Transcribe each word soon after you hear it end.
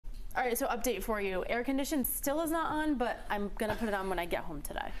All right, so update for you. Air condition still is not on, but I'm going to put it on when I get home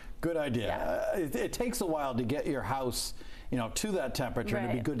today. Good idea. Yeah. It takes a while to get your house, to that temperature, and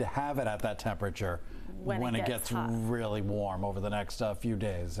it'd be good to have it at that temperature when it gets really warm over the next few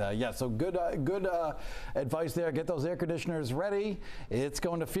days. So good advice there. Get those air conditioners ready. It's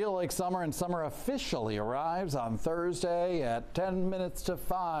going to feel like summer, and summer officially arrives on Thursday at 10 minutes to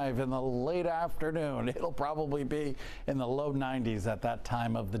 5 in the late afternoon. It'll probably be in the low 90s at that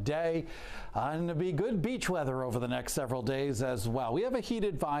time of the day, and it'll be good beach weather over the next several days as well. We have a heat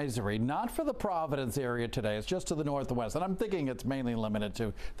advisory, not for the Providence area today. It's just to the northwest, and I'm thinking it's mainly limited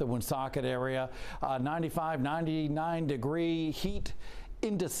to the Woonsocket area. 95, 99 degree heat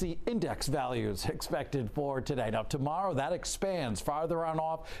index values expected for today. Now tomorrow that expands farther on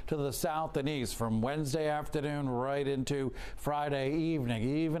off to the south and east from Wednesday afternoon right into Friday evening.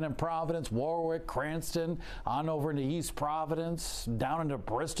 Even in Providence, Warwick, Cranston, on over into East Providence, down into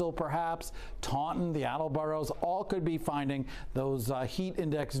Bristol perhaps, Taunton, the Attleboroughs, all could be finding those heat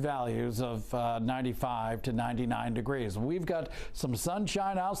index values of 95 to 99 degrees. We've got some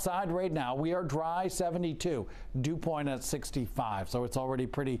sunshine outside right now. We are dry, 72, dew point at 65, so it's already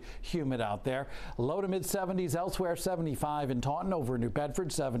pretty humid out there. Low to mid 70s elsewhere, 75 in Taunton, over New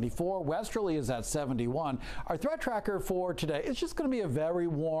Bedford, 74. Westerly is at 71. Our threat tracker for today is just going to be a very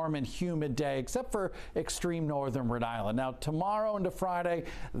warm and humid day, except for extreme northern Rhode Island. Now tomorrow into Friday,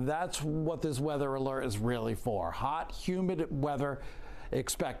 that's what this weather alert is really for. Hot, humid weather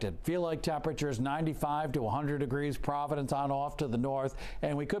expected. Feel like temperatures 95 to 100 degrees, Providence on off to the north,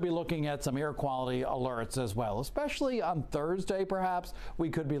 and we could be looking at some air quality alerts as well, especially on Thursday perhaps. We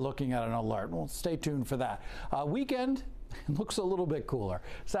could be looking at an alert. Well, stay tuned for that. Weekend looks a little bit cooler.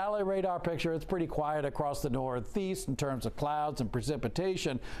 Satellite radar picture, it's pretty quiet across the northeast in terms of clouds and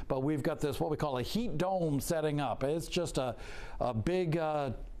precipitation, but we've got this what we call a heat dome setting up. It's just a big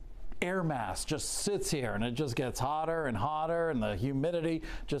air mass just sits here, and it just gets hotter and hotter, and the humidity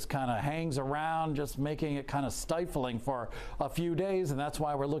just kind of hangs around, just making it kind of stifling for a few days. And that's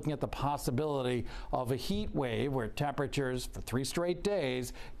why we're looking at the possibility of a heat wave where temperatures for 3 straight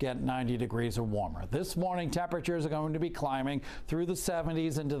days get 90 degrees or warmer. This morning temperatures are going to be climbing through the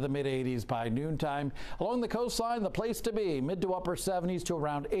 70s into the mid 80s by noontime. Along the coastline, the place to be, mid to upper 70s to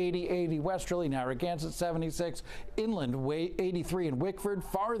around 80 westerly. Narragansett 76, inland 83 in Wickford,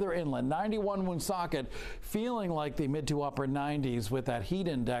 farther inland 91 Woonsocket, feeling like the mid to upper 90s with that heat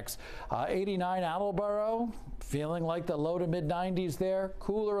index. 89 Attleboro, feeling like the low to mid 90s there.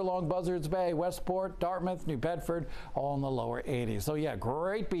 Cooler along Buzzards Bay, Westport, Dartmouth, New Bedford, all in the lower 80s. So yeah,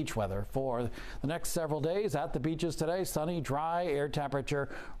 great beach weather for the next several days at the beaches today. Sunny, dry, air temperature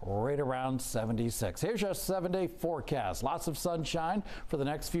right around 76. Here's your 7-day forecast. Lots of sunshine for the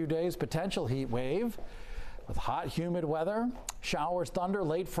next few days. Potential heat wave with hot, humid weather. Showers, thunder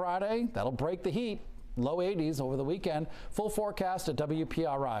late Friday. That'll break the heat. Low 80s over the weekend. Full forecast at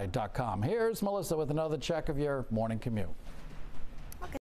WPRI.com. Here's Melissa with another check of your morning commute.